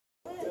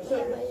I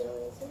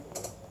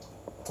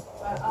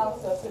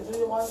asked her, do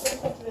you want some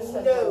pictures?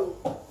 No.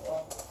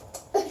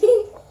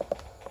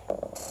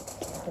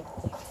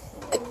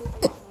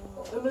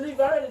 The music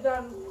already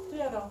done,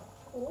 piano.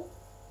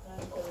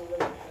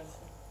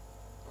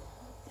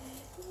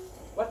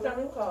 What time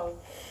you call?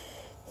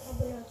 I'll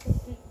be like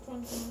 20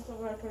 minutes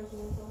over 20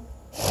 minutes over.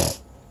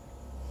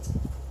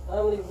 I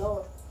don't even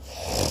know.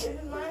 Is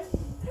it mine?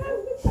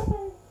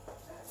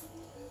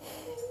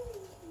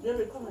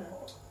 Baby, come here.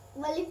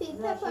 Well, if it's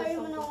pepper, I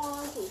don't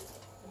want it.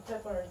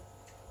 Pepper.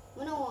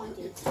 I don't want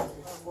it.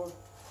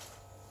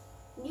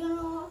 You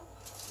know,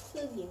 so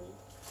give me.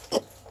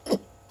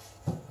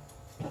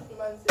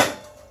 Man said,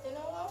 you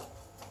know what?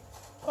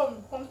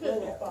 Come take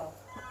this part.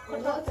 You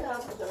know what I'm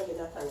going to get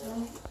that time?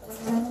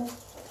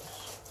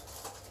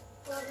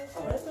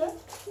 Right there?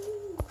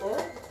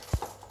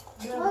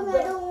 Yeah? Mom, I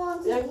don't want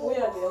Yeah, it. we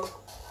are there.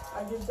 I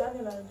give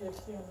Daniel and give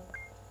Tiana.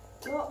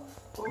 No,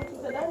 what is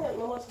the Daniel?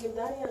 No must give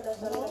Daniel that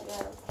Daniel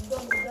again.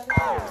 Don't give Daniel.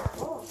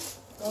 Oh,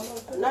 No,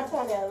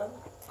 Nathaniel,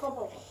 come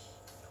on.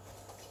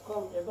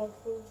 Come. You got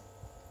food.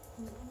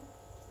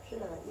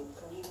 Should I eat?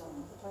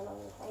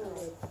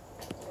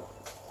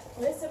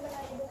 Listen, when I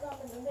eat the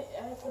comments,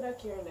 I could have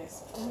cared less.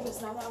 I'm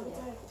just not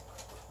appetite.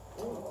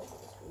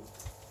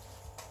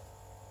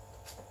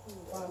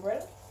 Want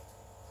bread?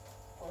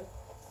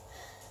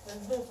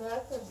 There's this,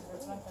 right?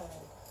 There's not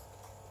time.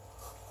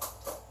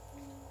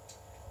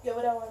 Yeah,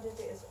 what I want to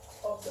do is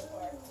off the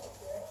part up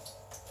there.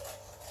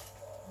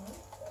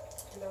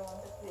 What I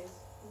want to taste.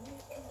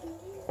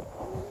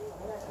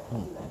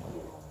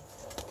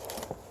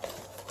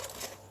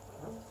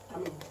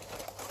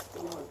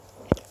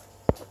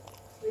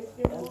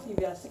 TV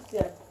at 60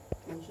 at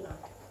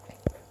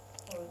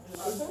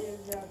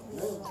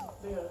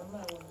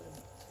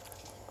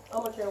how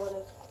much I want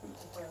it?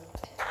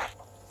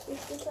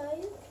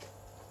 55?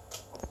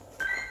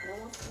 No,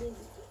 please.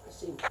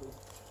 Same.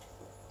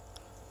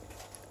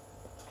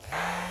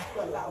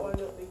 That one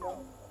look bigger.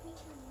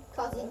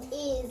 Because it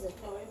is.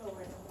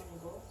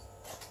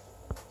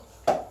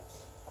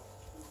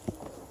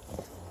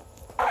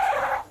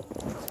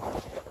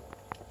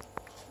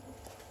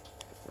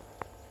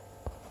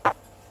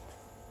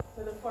 So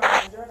the farm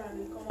in Jordan,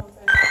 they come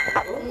outside.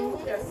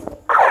 Yes.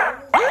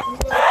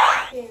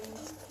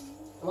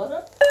 What?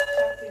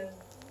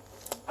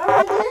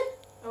 Already?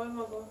 I want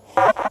to go.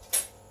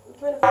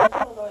 21st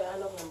of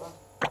November.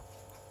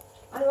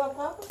 And what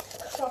Papa?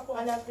 Chop And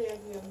on. I play a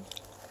game.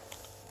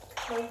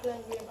 I play a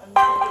game and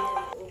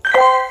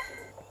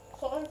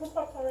So I can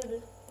stop already.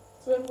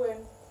 Swim when?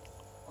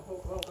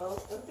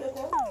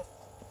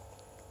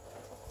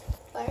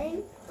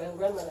 Fine. When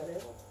grandmother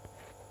did.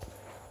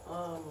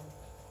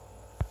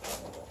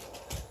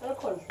 In a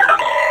country.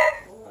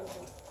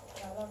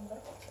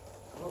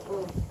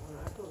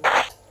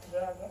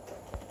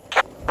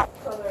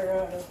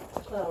 Colorado.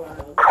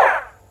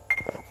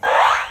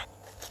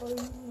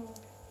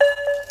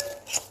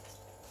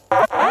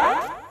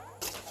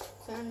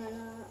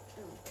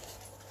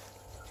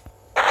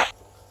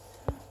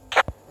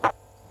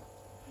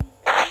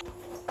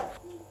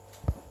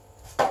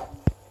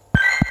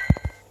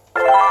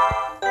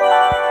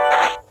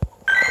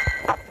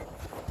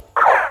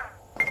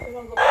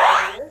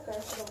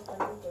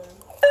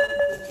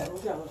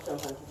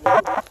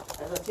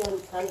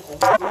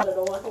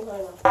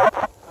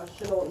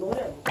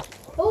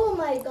 Oh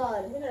my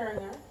god.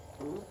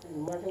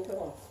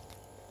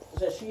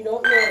 So she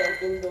don't know them,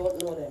 him don't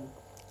know them.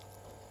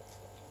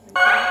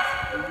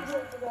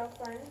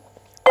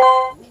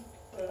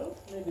 Well,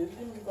 maybe it's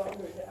him got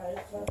with the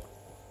ice, but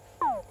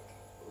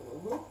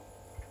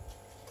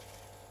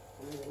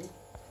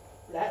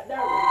That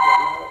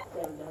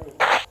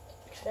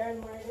They're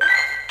married.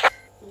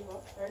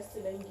 They're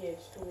still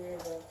engaged 2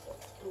 years after.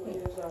 2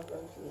 years after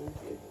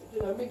you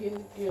know, begin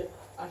to get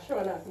a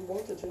sure not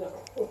about it, you know.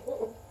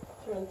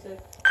 Trying to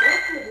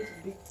let's do this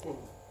big thing.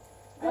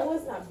 That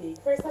was not big.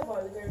 First of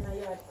all, the girl in the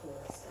yard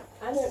close.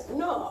 And then,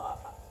 no,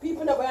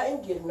 people that were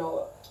engaged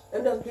now,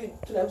 them just do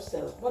it to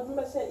themselves. But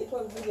I said it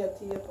was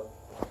videotape.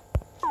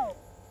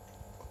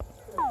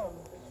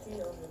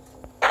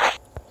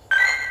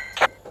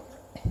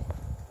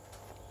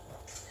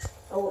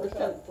 I want to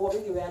tell what we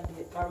do at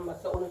the time, I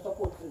said, only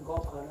supposed to go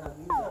up and have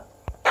visa.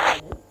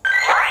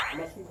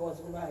 Must be was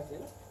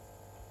invited.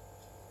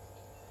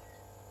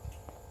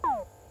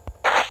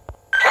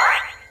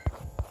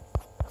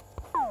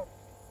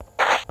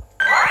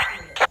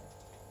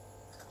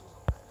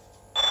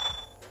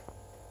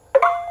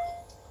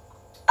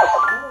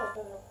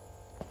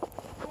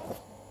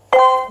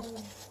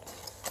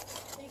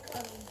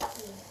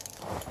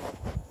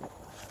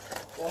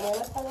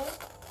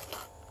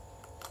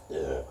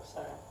 Yeah,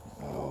 sorry.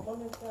 No.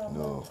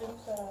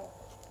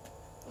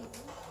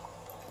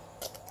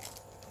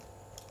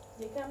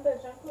 You can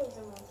bet and close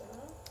them out,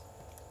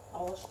 huh? I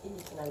was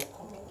eating and it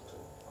come out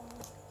too.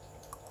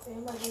 So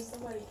imagine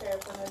somebody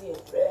careful and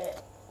get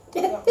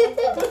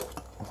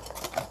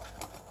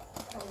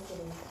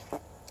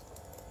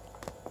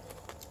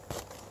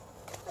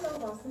Hello,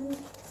 Muffin.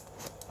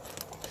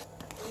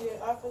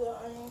 Yeah, after the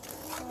onion.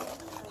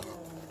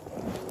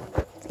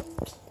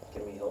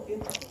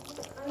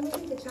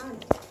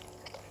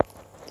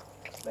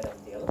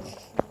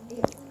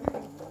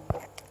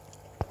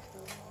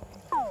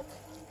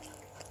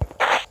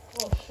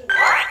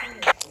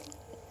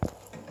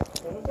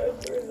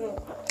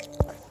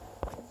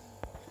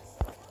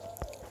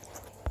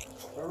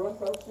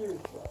 from Syria.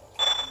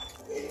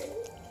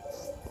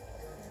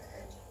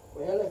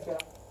 Well, look here.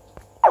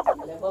 I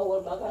never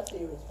hold back a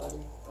series for the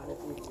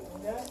people.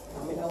 Yeah.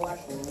 I mean, I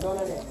watch none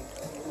of them.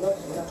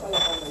 Nothing. That's all I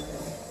can do.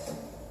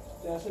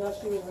 There's no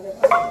series on the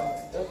phone.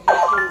 Just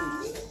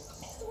series.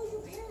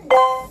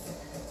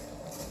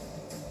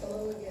 Hello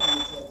again,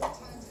 Matilda.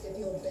 Time to get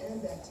the old band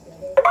back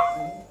together.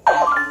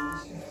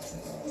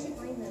 You should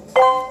find them.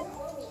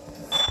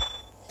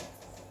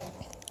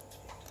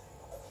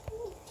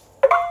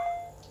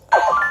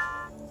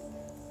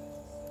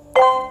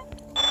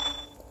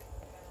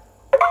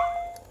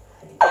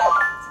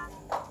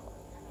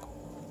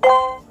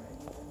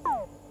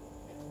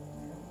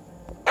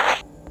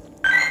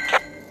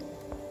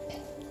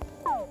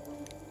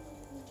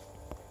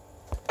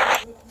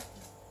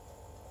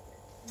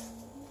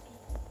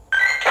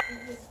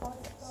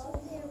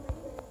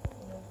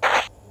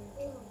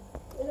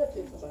 It don't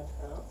take so much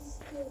now.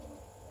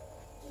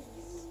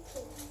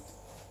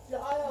 The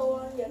other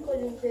one, yeah,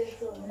 couldn't taste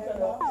so much.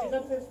 You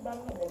don't taste bad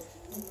no more.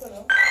 You can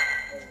know.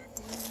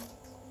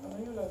 I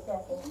mean, you look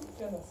taco. You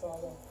can know saw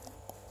that.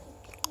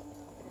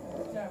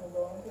 You can't go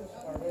on this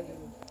already.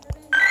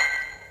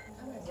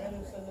 Ready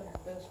to the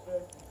best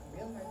bread. You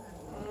can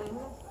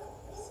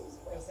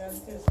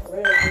taste it.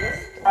 Real good.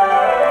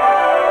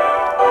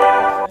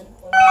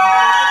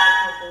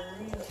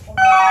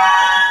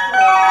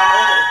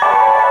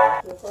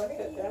 The first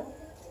set down,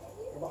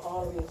 but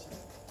always,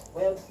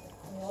 well,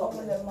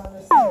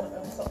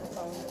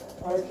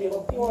 already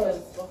before,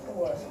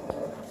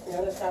 you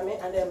understand me?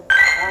 And then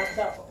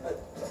after,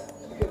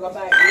 if you go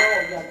back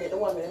now, you get the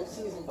one with them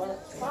season for the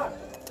spot.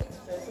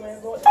 That's where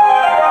you go.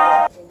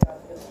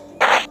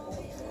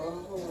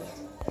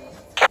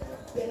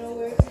 You know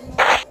where it's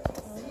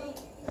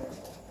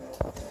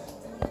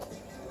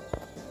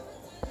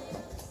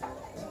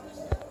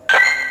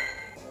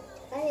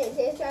I need to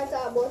taste try to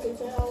talk about it,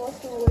 so I want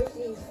to know where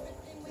she is.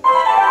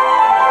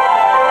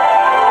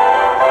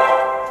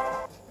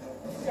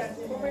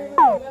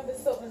 Remember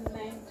something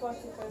 9:45.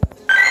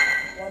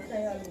 One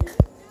thing I leave.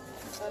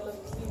 I love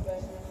to see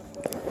back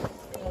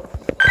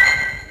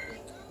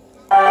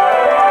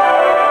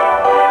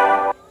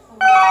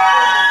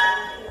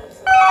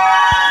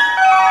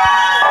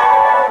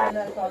And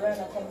then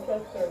Karena come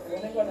 12:30. When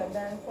they go to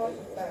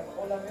 9:45,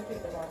 how long you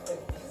take them out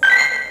there?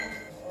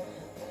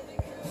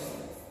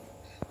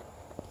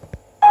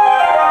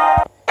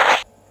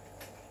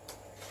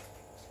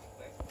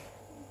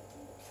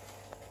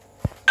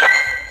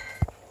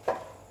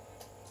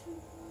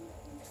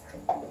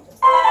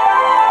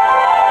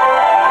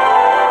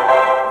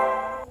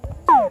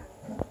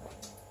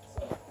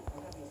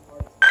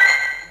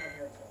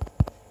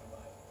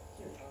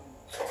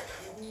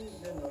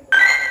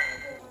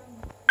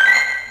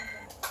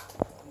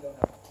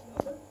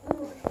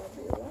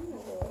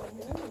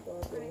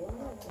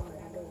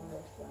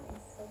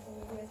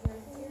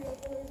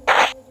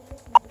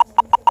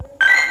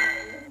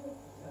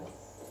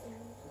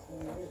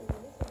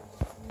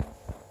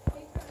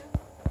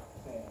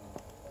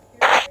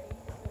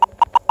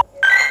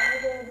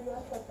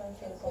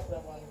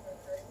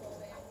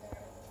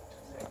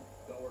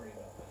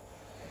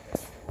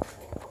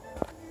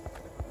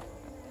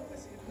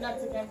 Not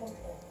to get home.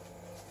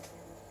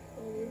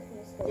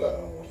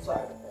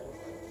 Sorry.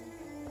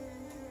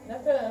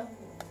 Not to.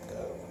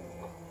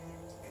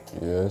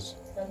 Yes.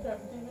 Not to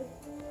everything.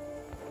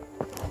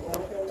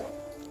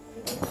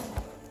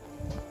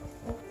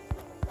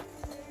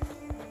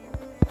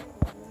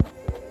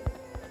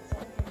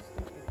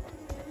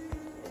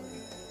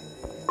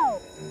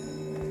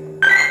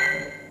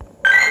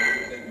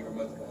 Thank you very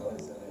much, Colin.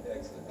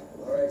 Excellent.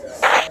 All right, guys.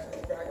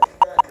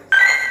 Practice.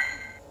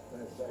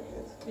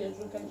 Kids,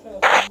 you can show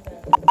us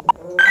something.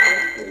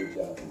 Great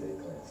job today,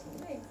 Clancy.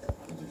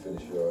 Did you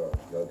finish your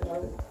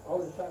thing?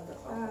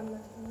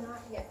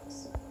 Not yet.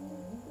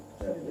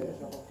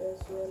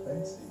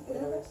 Clancy.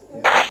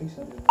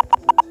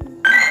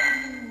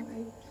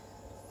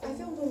 I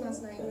filmed one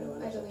last night.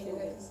 I deleted it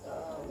because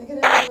the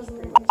connection was a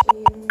little glitchy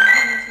and the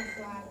comments were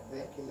flat.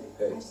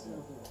 Hey,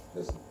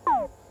 listen.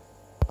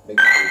 Make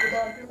it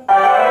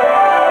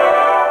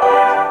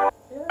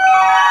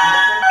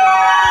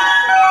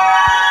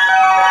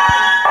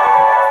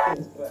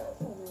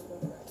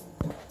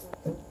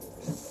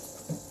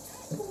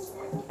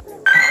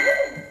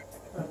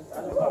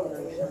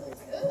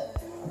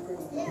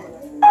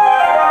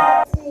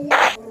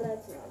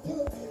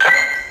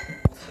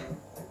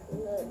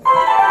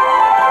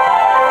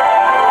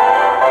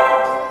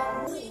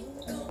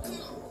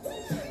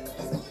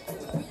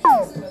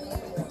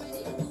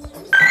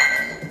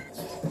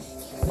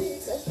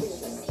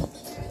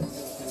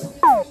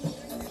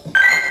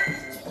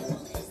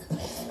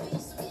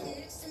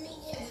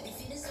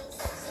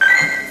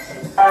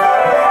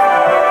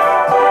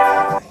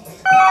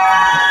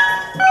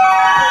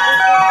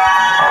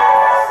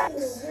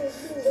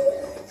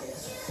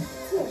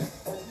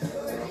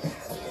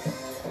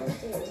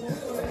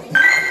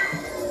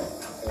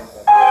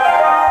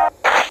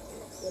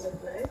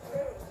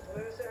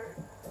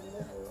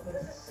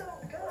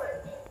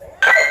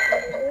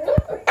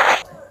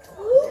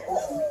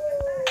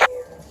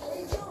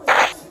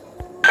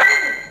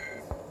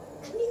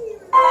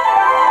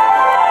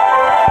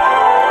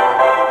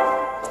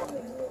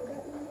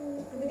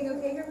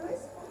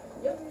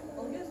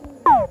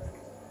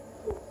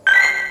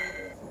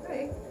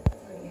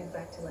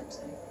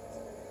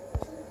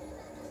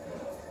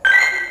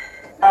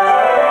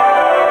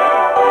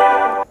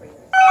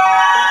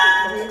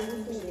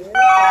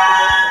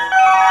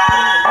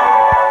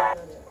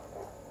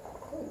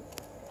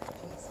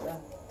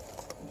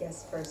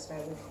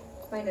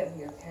find out who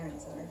your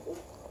parents are.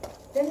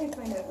 Then I'd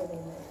find out where they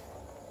live.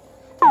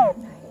 And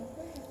one night,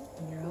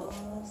 when you're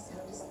all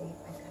sound asleep,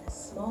 I've got a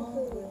small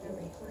group of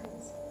brake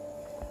lines.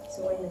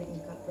 So one minute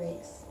you've got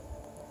brakes,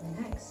 and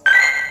the next,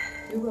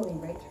 you're rolling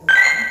right through the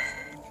fence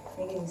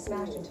and getting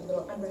smashed into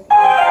little unrecognizable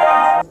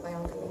pieces by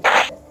oncoming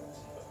traffic.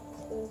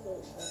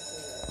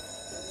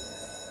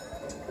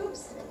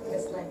 Oops,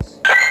 missed lunch.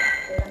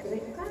 You're not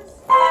late for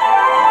class.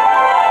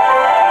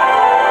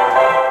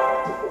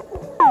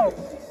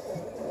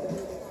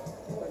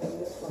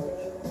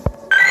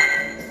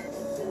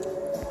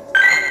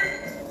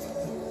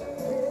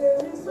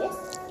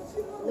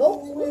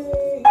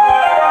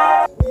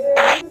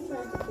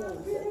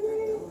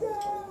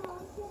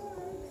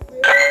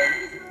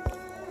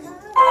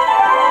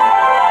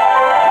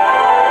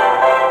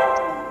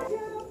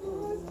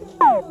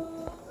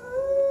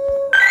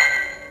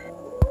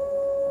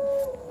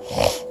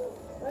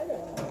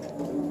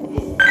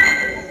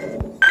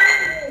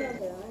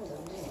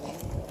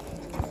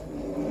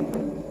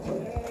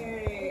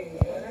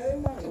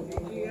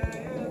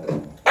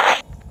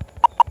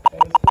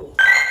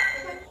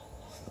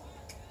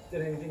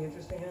 Did anything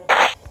interesting happen?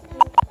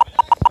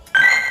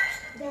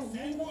 Dad, do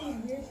you know any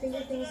weird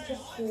finger things to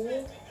school?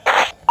 No,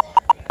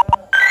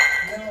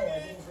 I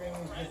didn't bring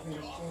these with me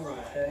to school,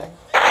 okay?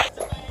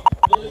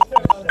 We'll just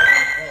start on that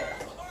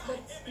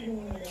What's the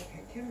meaning?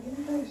 Karen, didn't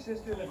you tell your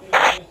sister that being a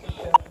pastry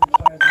chef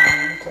requires an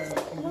enormous amount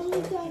of finger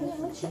Mommy, Dad,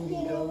 I'm a chicken.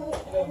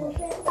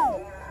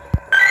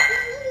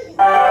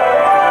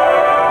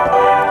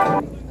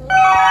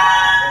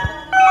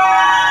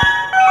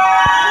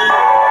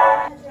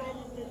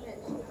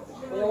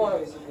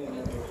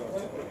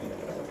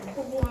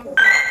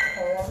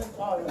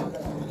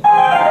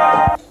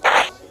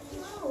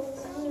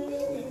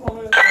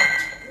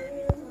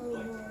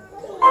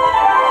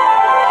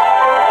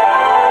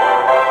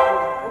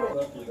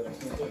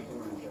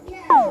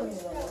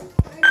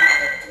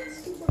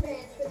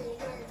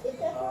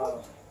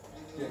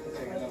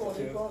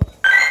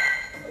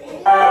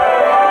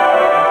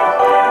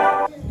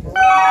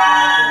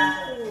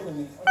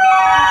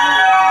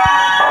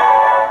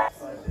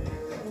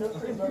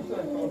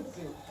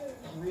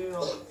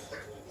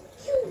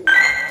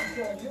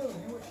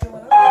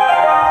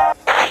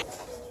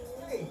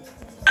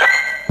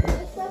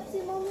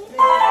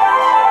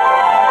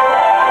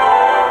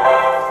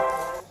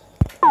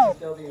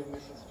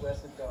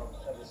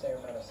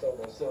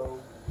 So,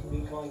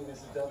 me calling you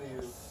Mrs. W,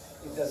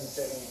 it doesn't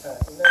save any time.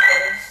 Isn't that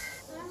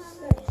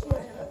better?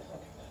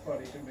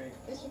 Funny to me.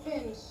 Mr.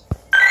 Finch,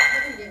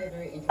 Kevin gave a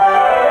very interesting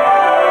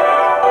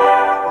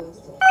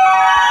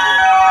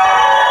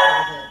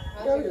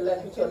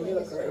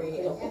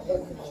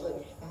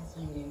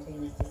fascinating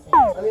things to say.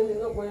 I mean, they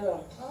look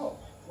well. Oh,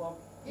 well.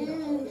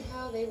 And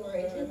how they were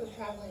a group of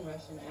traveling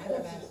Russian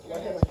acrobats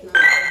Whatever.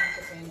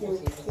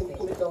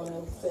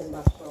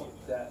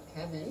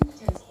 Kevin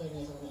tends to live in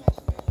his own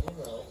imaginary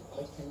world,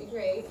 which can be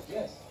great,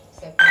 Yes.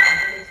 except for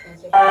really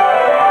expensive.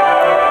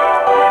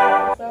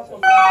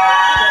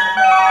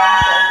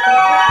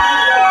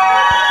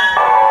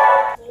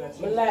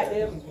 But like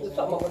them, there's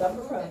something over there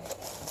for her.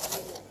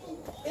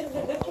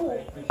 They're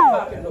cool.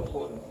 Pocket look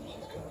for them.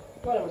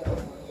 What am I saying?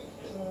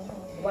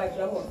 White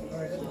flower. All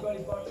right, everybody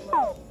buckle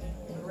up.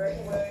 Correct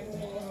way.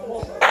 No.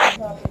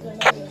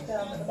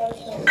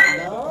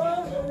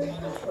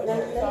 But then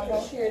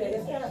let's share that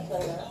it's not like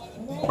that.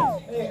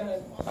 Hey,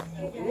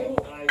 Really? I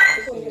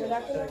Just want to get it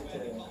out there?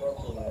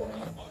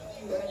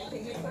 The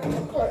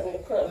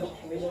curtain looks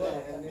really nice.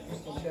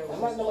 I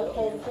might know what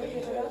color the picture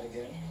is about.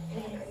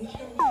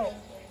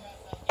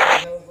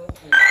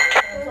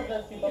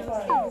 sometimes people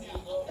find.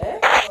 Eh?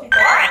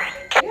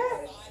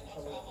 Yeah.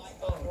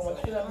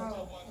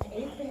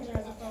 Eighth grader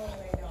has a phone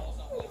right now.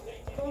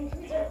 Mom, can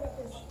we talk about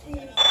this?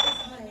 Please, it's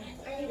time.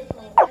 I need a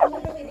phone. I'm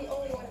literally the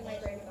only one in my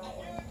grade without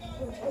one.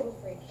 I'm a total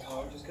freak.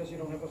 Oh, just because you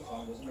don't have a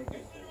phone doesn't make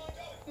it free.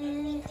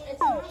 It's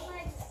not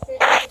like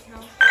sitting at the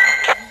counselor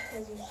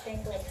because you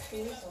stink like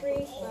cheese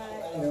freak,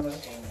 but You know what?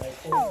 In high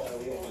school,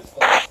 we had this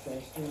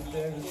French student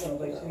there who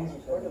sounds like cheese.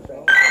 He's from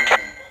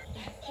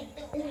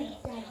French.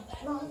 Dad,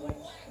 Mom,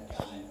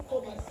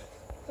 hold this.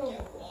 Phone.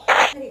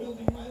 How do you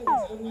even know this?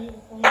 What do you need a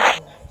phone for?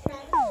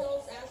 Travis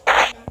Schultz asked for a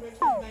number to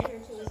invite her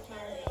to his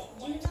party. Do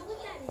you know what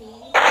that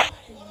means?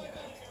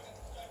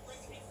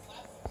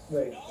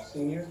 Wait,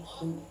 senior?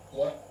 Who?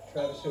 What?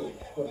 Travis who?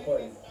 What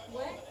party?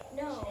 What?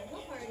 No,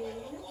 what party? No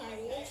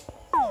party.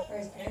 Are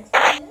his parents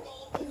coming?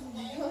 But I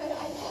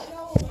don't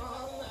know,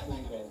 Mom. Who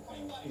you call the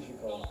parents? You should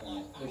call the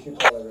parents. We should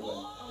call everybody.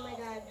 Oh my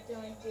God,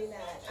 don't do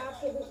that.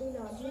 Absolutely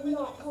not. Do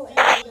not call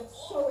anybody. That's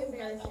so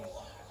embarrassing.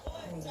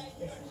 Honey,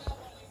 listen.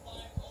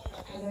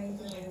 I know you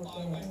think I don't get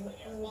it,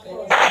 but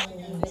it's something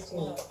you need to.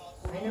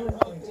 I know it's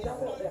going to Stuff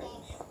be. up there.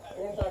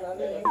 And it's all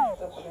other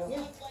stuff up there.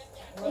 Yeah.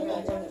 You know,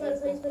 talk about his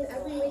spend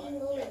every waking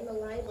moment in the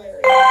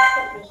library. You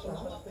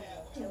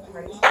know,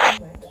 parties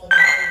can win, but then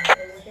they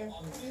were there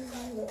for me.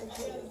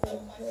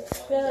 This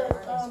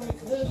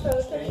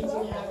fellow's Friends taking you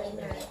off? haven't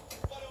met,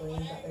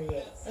 William Butler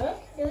Yeats. Huh?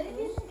 Feel like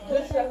it's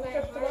This in my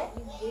kept it heart. up?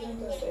 You didn't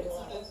do it.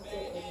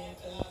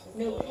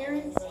 No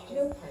parents,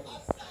 no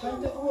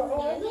Come to court.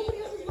 Oh, Nobody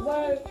else's mom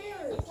why?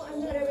 cares. Well,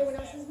 I'm not everyone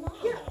else's mom.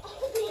 Yeah,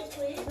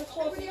 obviously.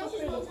 Everybody else's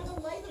freedom. moms have a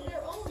life of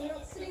their own. You're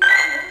not sitting there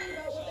worrying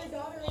about what their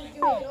daughter is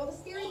doing and all the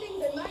scary things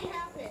that might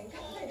happen.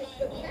 God, it's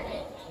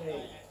pathetic.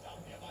 Hey,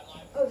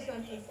 Oh, so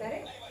I'm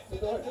pathetic?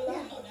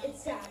 Yeah,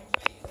 it's sad.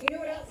 You know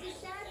what else is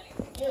sad?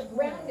 You're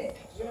grounded.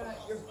 yeah,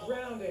 you're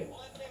grounded.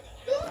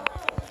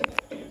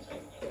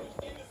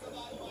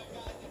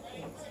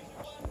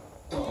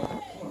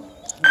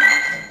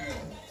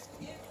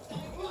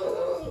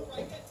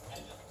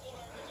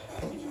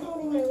 You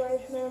holding my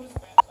life, Mom?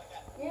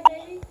 Yeah,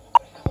 baby.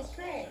 It's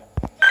Craig.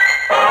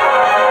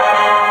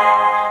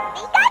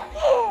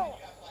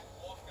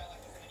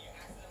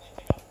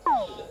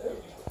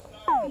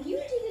 You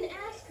didn't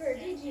ask her,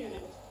 did you?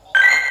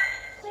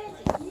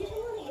 Clancy, do you even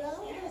want to go?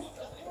 Yes,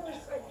 of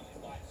course.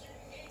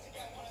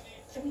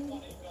 I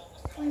mean,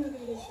 climb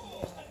over this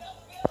again.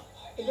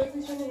 The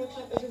Berkeley Summer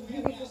Workshop is a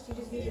really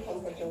prestigious music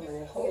competition. We get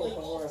like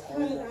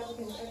tons of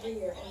applicants every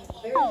year, and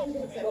very few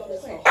get accepted.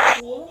 Clint,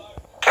 cool?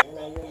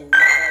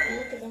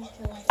 You're the best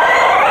chance.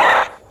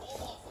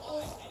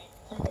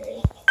 Okay.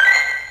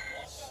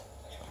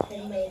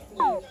 Anyway, if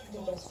you're the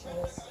best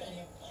choice,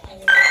 and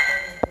you're the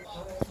time.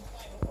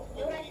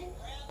 You know what I think?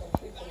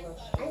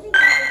 I think you should get your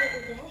dad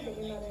that your mother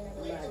never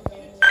let you go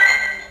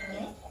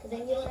anywhere. Because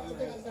then you don't have to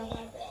put yourself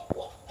out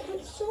there.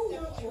 It's so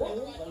not true.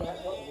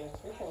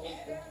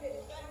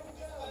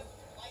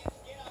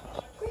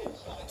 Great.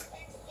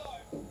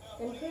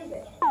 Then prove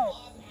it.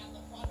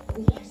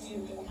 We are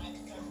simply not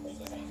to travel this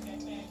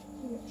assignment.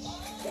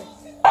 Yes.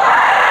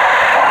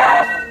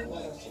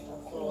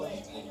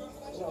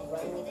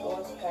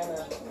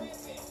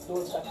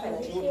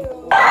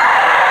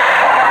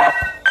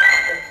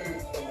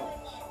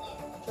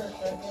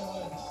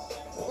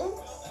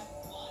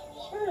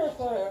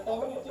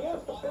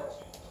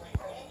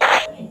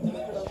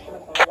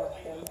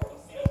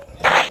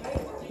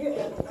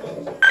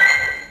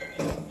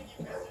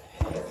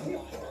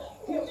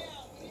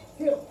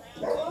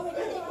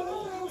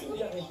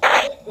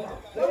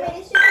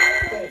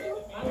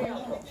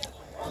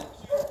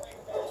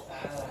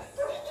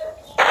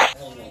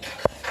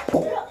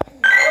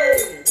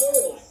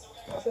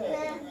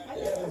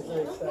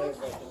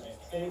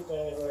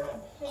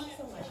 Thanks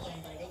so much for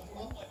inviting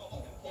me.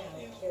 Now,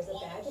 there's a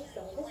bag of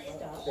some of this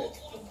stuff,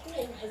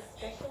 including his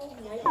special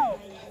nighttime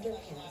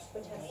underpants,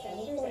 which have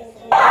sensors that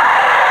can...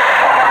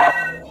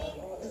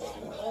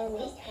 Our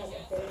list has a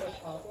bit of a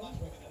problem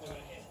with...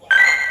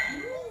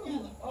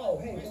 Oh,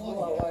 hey, come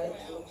on.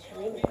 Looks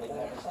really good. It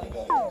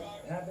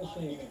happens to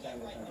me from time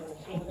to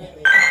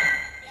time.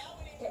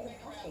 Get your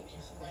prostate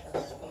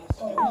tested.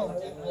 Oh, no,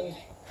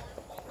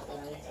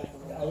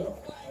 I will.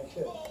 I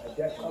should. I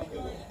definitely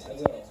will.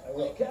 I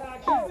will.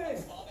 Kevin!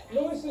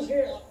 Lewis is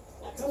here.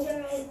 Come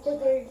down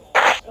quickly.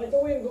 Like the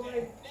wind,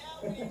 boy.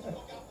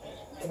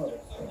 Come over.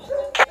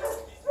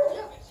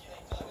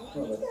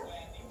 Come over.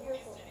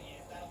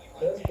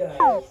 Those guys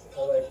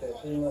are like the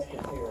Three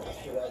Musketeers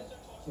without,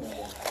 you know,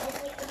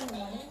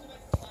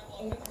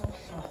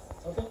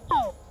 okay?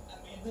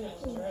 They'll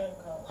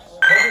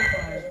be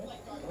fine.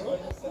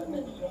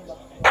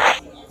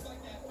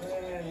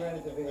 And right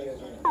at the video. You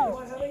know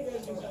what? How many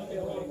guys do something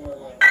a little bit more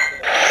around?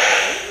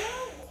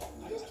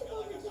 Just to go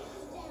over to his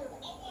down.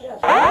 Yeah.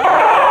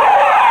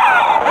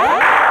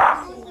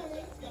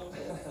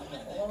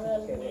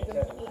 Okay, wait,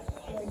 Kevin.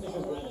 I think this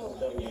is what this is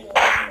W.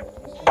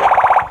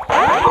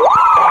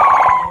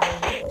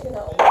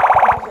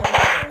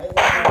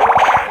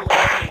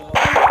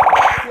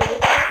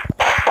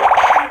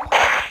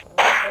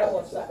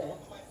 What's that there?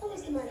 What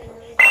was the matter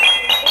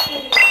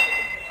now?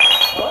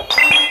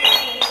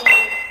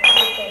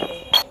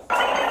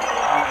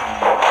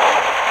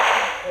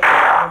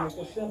 Make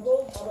it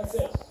simple. How about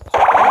this?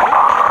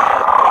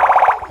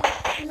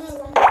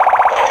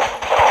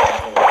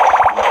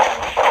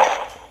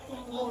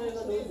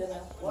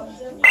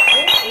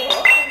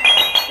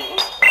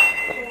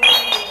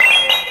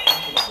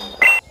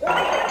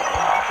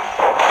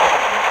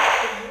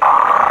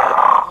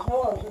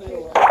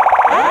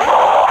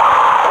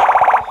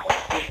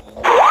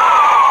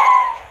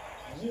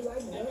 You like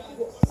this?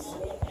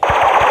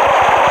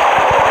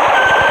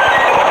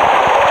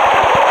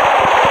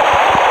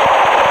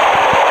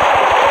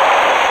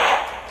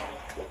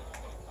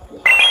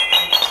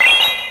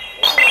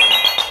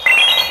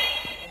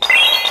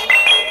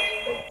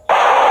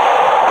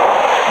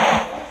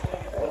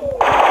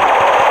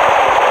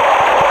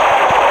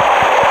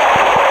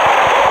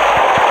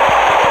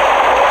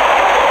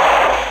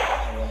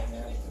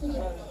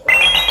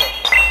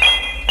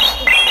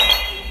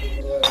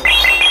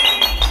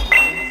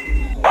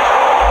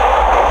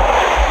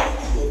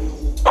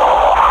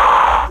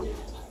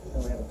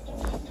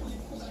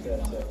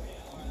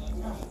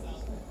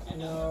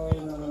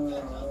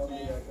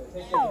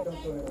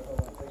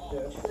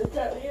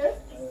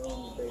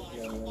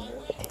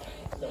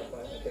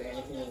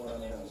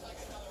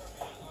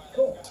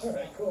 Cool. All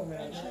right, cool,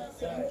 man.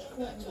 All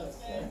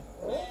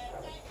right.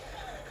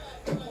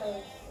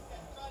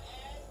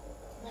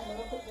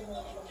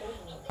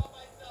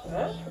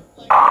 Huh?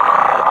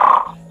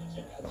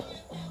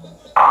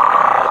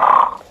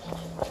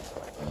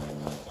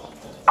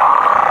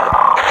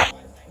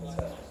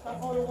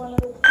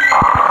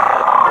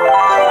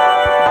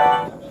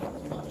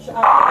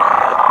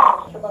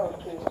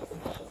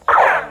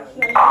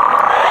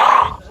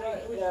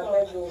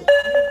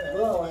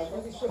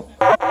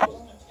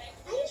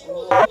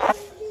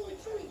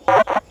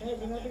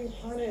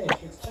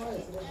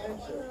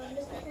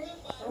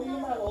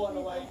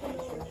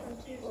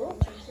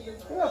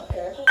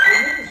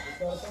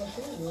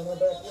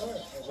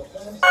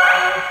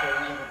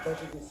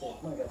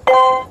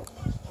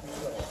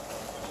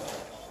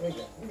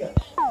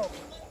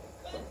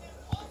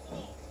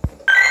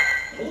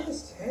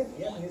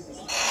 This is.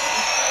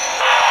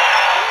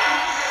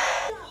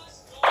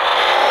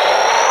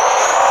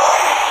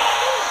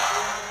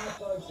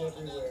 Bugs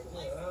everywhere.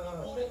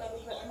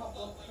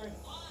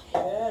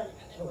 Yeah.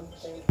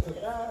 Take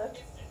it out.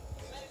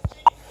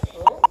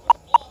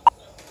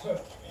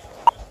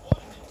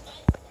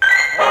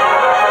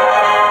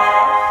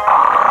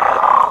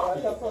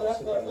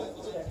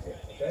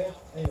 Okay?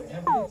 Anyway,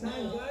 have a good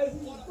time, guys.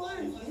 This is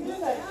fun. You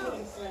guys are out.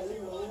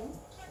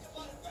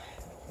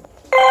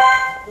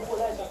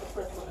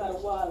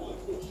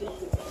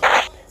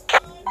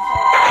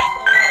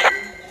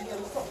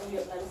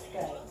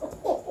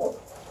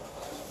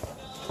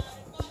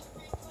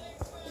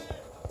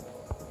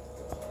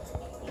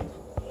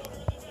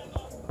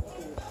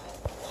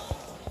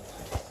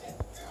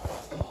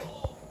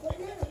 What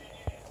now?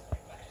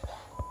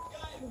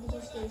 We can do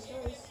scary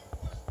stories.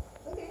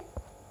 Okay.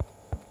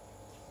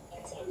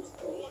 That sounds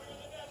cool.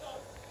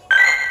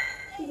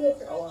 You go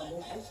first.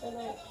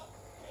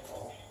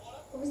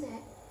 What was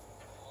that?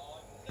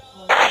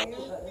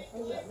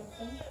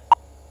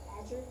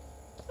 Badger?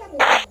 Probably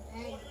not a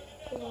bag.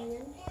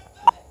 Alien.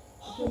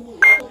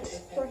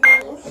 For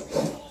hands.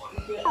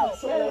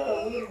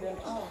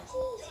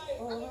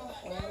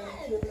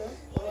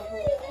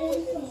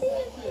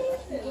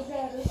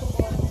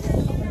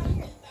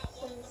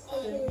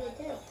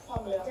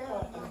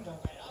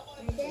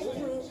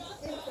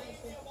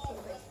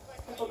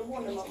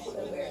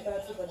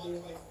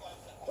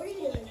 What are you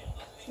doing?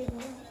 Sleeping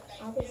out,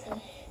 obviously.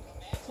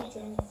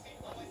 Teaching.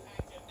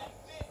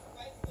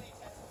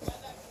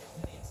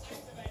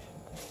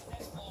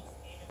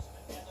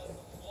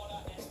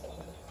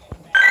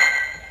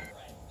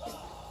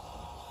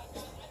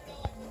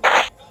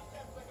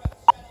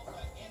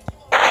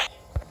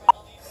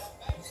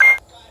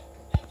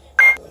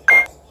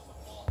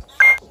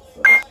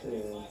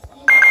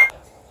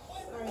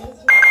 Sorry, this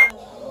is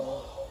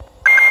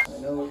I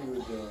know what you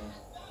were doing.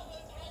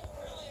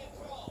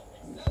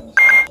 You were trying to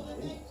stop the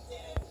leaks.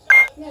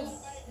 Yes.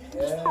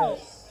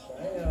 Yes,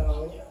 I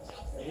know.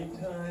 Every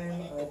time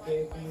I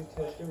bake and you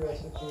test a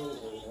recipe,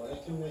 there's one or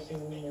two missing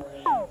in the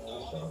morning.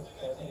 Also,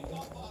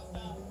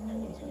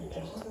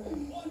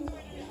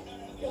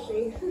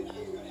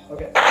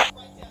 okay.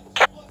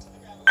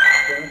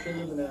 Brown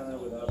sugar banana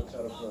with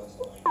avocado crust.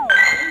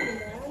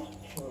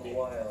 A little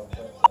wild,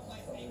 but